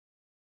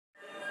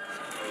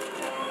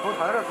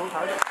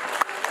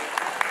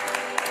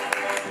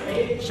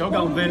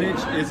Xiaogang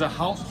Village is a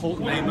household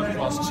name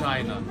across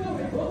China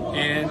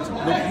and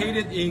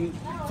located in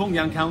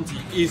Fongyang County,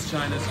 East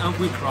China's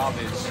Anhui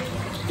province.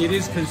 It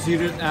is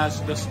considered as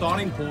the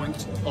starting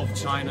point of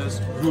China's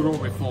rural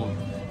reform.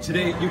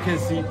 Today, you can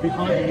see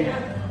behind me,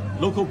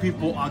 local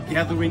people are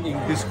gathering in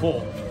this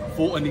hall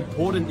for an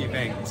important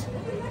event.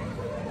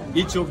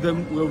 Each of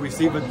them will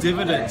receive a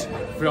dividend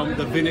from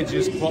the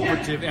village's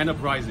cooperative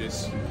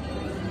enterprises.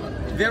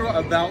 There are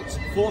about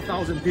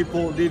 4,000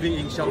 people living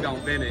in Xiaogang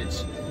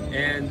Village,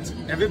 and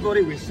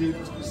everybody received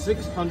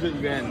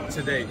 600 yuan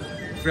today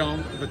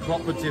from the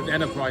cooperative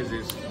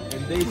enterprises,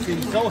 and they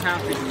seem so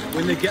happy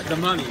when they get the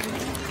money.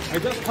 I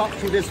just talked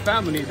to this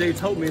family. They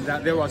told me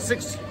that there are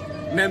 6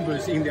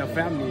 members in their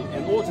family,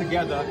 and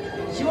altogether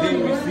they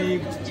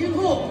received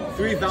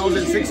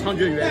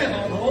 3,600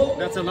 yuan.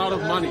 That's a lot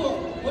of money.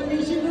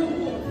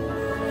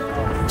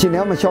 今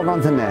年我们小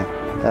岗村呢，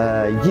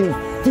已经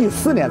第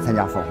4年参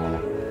加分红了，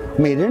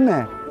每人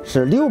呢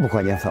是600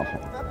块钱分红。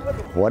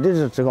我这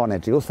是职高呢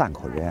只有3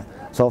口人，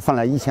所以分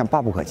了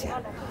1800块钱。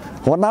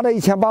我拿着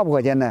1800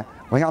块钱呢，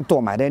我想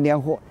多买点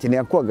年货，今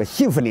年过个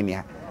幸福的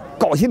年，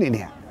高兴的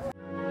年。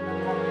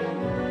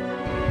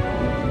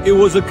 It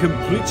was a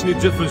completely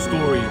different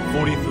story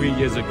 43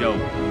 years ago.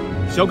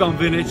 Xiaogang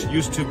Village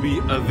used to be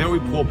a very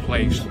poor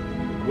place,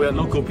 where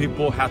local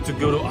people had to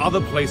go to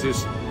other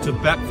places to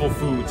beg for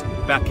food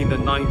back in the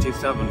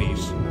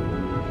 1970s.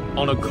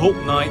 On a cold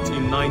night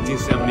in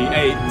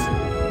 1978,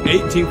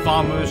 18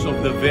 farmers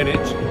of the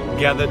village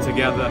gathered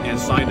together and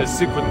signed a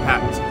secret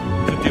pact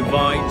to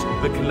divide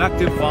the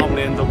collective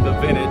farmland of the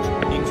village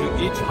into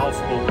each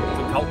household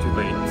to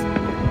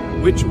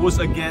cultivate, which was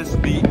against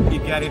the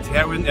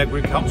egalitarian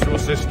agricultural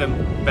system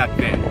back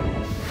then.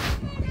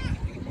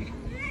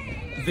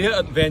 Their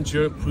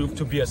adventure proved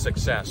to be a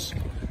success.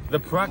 The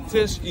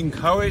practice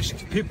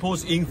encouraged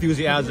people's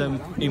enthusiasm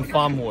in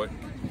farm work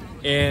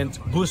and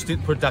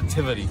boosted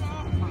productivity.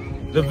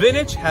 The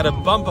village had a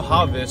bumper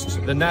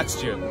harvest the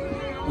next year,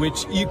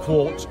 which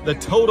equaled the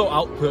total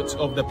output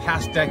of the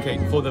past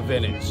decade for the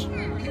village.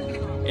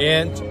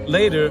 And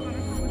later,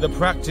 the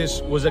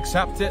practice was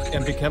accepted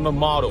and became a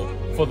model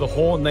for the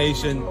whole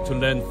nation to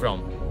learn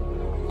from.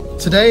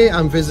 Today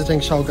I'm visiting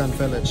Xiaogang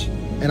Village,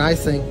 and I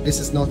think this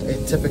is not a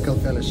typical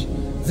village.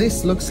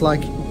 This looks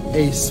like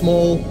a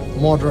small,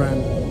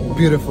 modern,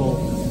 beautiful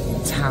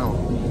town.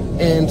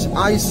 And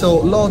I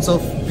saw lots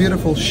of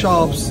beautiful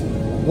shops,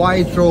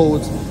 wide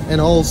roads, and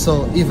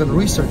also even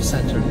research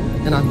center.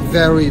 And I'm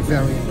very,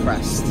 very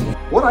impressed.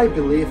 What I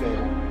believe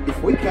in,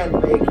 if we can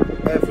make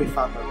every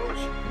farmer rich,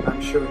 I'm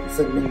sure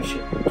the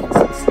nation can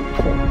succeed.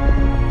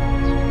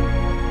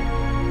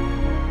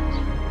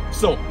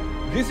 So,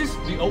 this is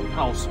the old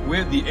house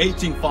where the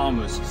 18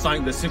 farmers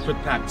signed the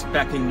secret pact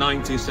back in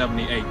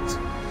 1978.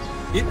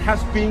 It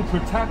has been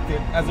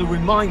protected as a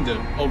reminder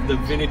of the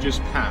village's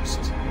past.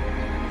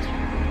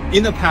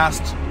 In the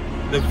past,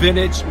 the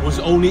village was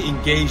only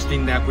engaged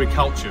in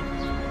agriculture.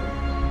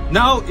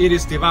 Now it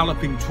is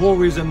developing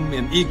tourism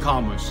and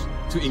e-commerce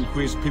to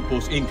increase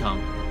people's income,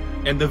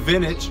 and the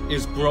village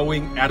is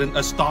growing at an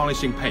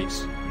astonishing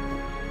pace.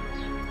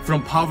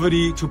 From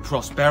poverty to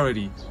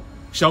prosperity,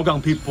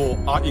 Xiaogang people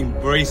are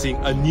embracing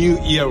a new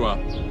era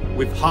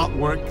with hard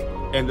work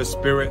and the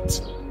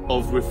spirit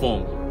of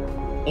reform.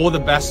 All the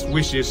best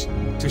wishes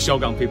to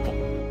Xiaogang people.